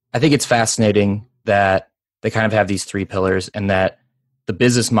 I think it's fascinating that they kind of have these 3 pillars, and that the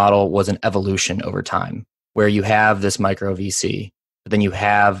business model was an evolution over time, where you have this micro VC, but then you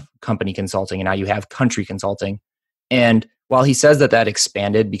have company consulting, and now you have country consulting. And while he says that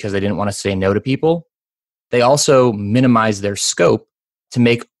expanded because they didn't want to say no to people, they also minimized their scope to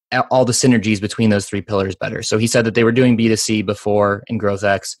make all the synergies between those 3 pillars better. So he said that they were doing B2C before in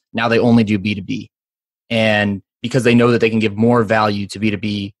GrowthX. Now they only do B2B. And because they know that they can give more value to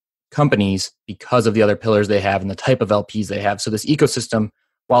B2B companies because of the other pillars they have and the type of LPs they have. So this ecosystem,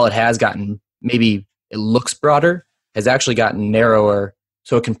 while it has gotten maybe it looks broader has actually gotten narrower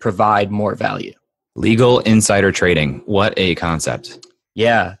so it can provide more value. Legal insider trading. What a concept.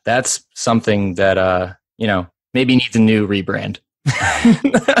 Yeah, that's something that, maybe needs a new rebrand.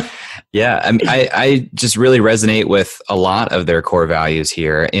 Yeah, I just really resonate with a lot of their core values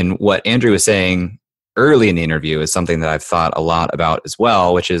here. And what Andrew was saying early in the interview is something that I've thought a lot about as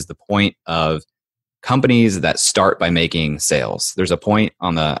well, which is the point of companies that start by making sales. There's a point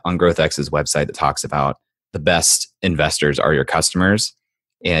on GrowthX's website that talks about the best investors are your customers.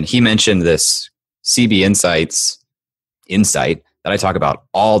 And he mentioned this CB insight that I talk about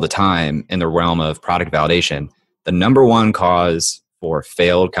all the time in the realm of product validation. The number one cause for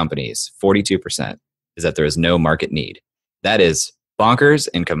failed companies, 42%, is that there is no market need. That is bonkers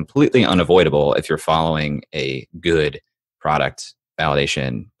and completely unavoidable if you're following a good product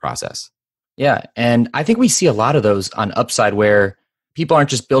validation process. Yeah, and I think we see a lot of those on Upside where people aren't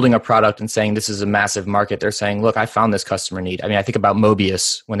just building a product and saying this is a massive market. They're saying, look, I found this customer need. I mean, I think about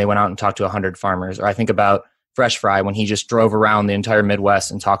Mobius when they went out and talked to 100 farmers, or I think about Fresh Fry when he just drove around the entire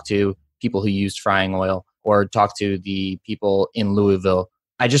Midwest and talked to people who used frying oil, or talked to the people in Louisville.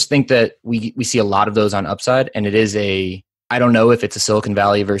 I just think that we see a lot of those on Upside, and it is I don't know if it's a Silicon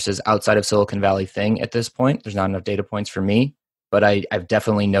Valley versus outside of Silicon Valley thing at this point. There's not enough data points for me, but I've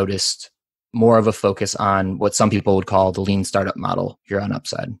definitely noticed more of a focus on what some people would call the lean startup model here on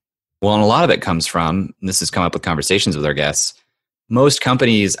Upside. Well, and a lot of it comes from, and this has come up with conversations with our guests, most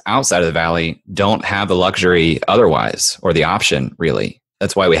companies outside of the Valley don't have the luxury otherwise, or the option really.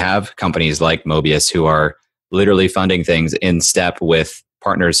 That's why we have companies like Mobius who are literally funding things in step with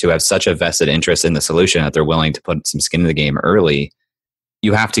partners who have such a vested interest in the solution that they're willing to put some skin in the game early.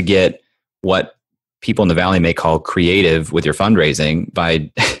 You have to get what people in the Valley may call creative with your fundraising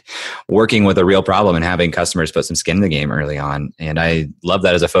by working with a real problem and having customers put some skin in the game early on. And I love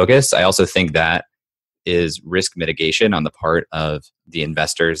that as a focus. I also think that is risk mitigation on the part of the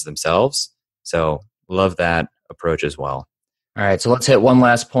investors themselves. So love that approach as well. All right, so let's hit one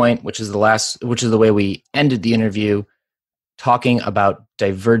last point, which is the way we ended the interview, talking about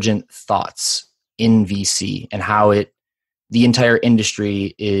divergent thoughts in VC and how the entire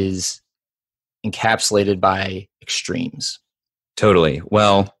industry is encapsulated by extremes. Totally.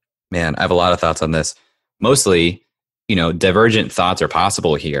 Well, man, I have a lot of thoughts on this. Mostly, divergent thoughts are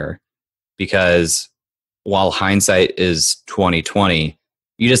possible here because while hindsight is 2020,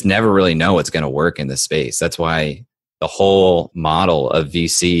 you just never really know what's going to work in this space. That's why the whole model of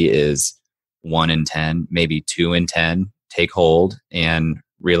VC is 1 in 10, maybe 2 in 10, take hold and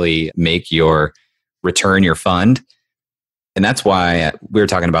really make your return your fund. And that's why we were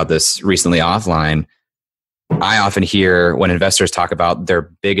talking about this recently offline. I often hear when investors talk about their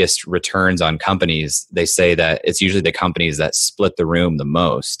biggest returns on companies, they say that it's usually the companies that split the room the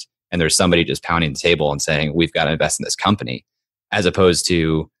most. And there's somebody just pounding the table and saying, we've got to invest in this company, as opposed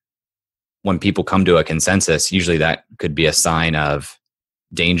to when people come to a consensus, usually that could be a sign of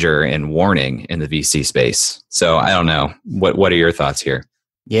danger and warning in the VC space. So I don't know. What are your thoughts here?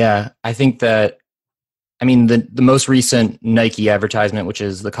 Yeah, I think that, the most recent Nike advertisement, which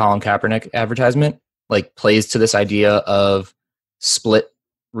is the Colin Kaepernick advertisement, plays to this idea of split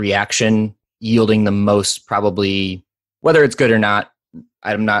reaction yielding the most, probably, whether it's good or not.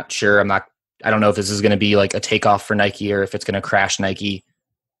 I'm not sure. I don't know if this is going to be like a takeoff for Nike or if it's going to crash Nike.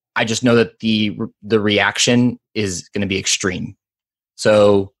 I just know that the reaction is going to be extreme.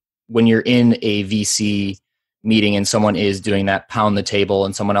 So when you're in a VC meeting and someone is doing that pound the table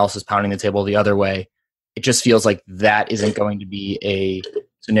and someone else is pounding the table the other way, it just feels like that isn't going to be a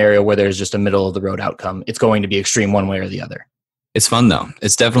scenario where there's just a middle of the road outcome. It's going to be extreme one way or the other. It's fun though.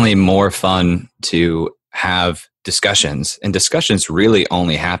 It's definitely more fun to have discussions, and discussions really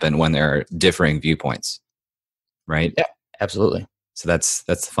only happen when there are differing viewpoints, right? Yeah, absolutely. So that's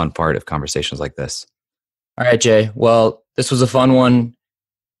the fun part of conversations like this. All right, Jay. Well, this was a fun one.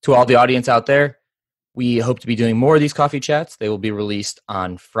 To all the audience out there, we hope to be doing more of these coffee chats. They will be released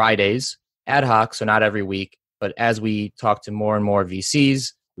on Fridays, ad hoc, so not every week. But as we talk to more and more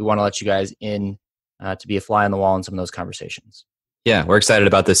VCs, we want to let you guys in to be a fly on the wall in some of those conversations. Yeah, we're excited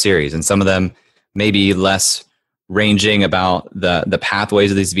about this series, and some of them may be less ranging about the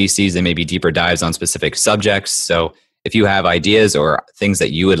pathways of these VCs. They may be deeper dives on specific subjects. So if you have ideas or things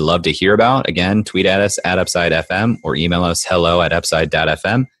that you would love to hear about, again, tweet at us at UpsideFM or email us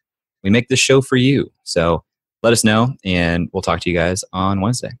hello@upside.fm. We make this show for you. So let us know, and we'll talk to you guys on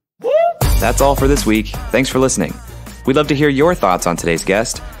Wednesday. That's all for this week. Thanks for listening. We'd love to hear your thoughts on today's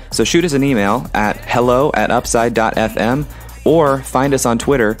guest. So shoot us an email at hello@upside.fm or find us on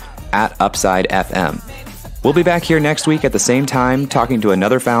Twitter @UpsideFM. We'll be back here next week at the same time talking to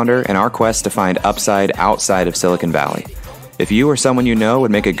another founder in our quest to find upside outside of Silicon Valley. If you or someone you know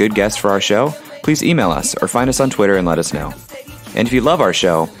would make a good guest for our show, please email us or find us on Twitter and let us know. And if you love our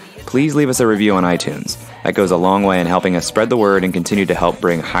show, please leave us a review on iTunes. That goes a long way in helping us spread the word and continue to help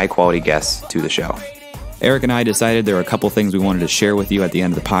bring high-quality guests to the show. Eric and I decided there were a couple things we wanted to share with you at the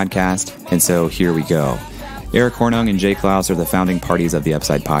end of the podcast, and so here we go. Eric Hornung and Jay Klaus are the founding parties of the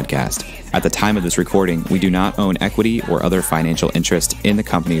Upside podcast. At the time of this recording, we do not own equity or other financial interest in the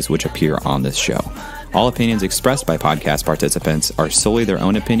companies which appear on this show. All opinions expressed by podcast participants are solely their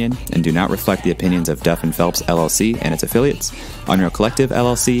own opinion and do not reflect the opinions of Duff & Phelps LLC and its affiliates, Unreal Collective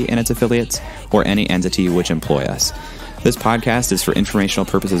LLC and its affiliates, or any entity which employ us. This podcast is for informational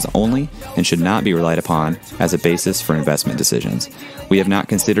purposes only and should not be relied upon as a basis for investment decisions. We have not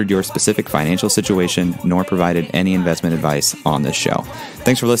considered your specific financial situation nor provided any investment advice on this show.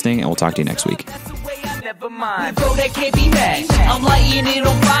 Thanks for listening, and we'll talk to you next week. Never mind, bro, that can't be matched. I'm lighting it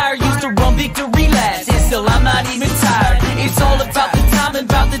on fire, used to run victory laps, and still I'm not even tired. It's all about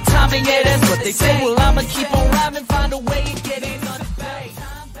the timing, yeah, that's what they say. Well, I'ma keep on rhyming, find a way.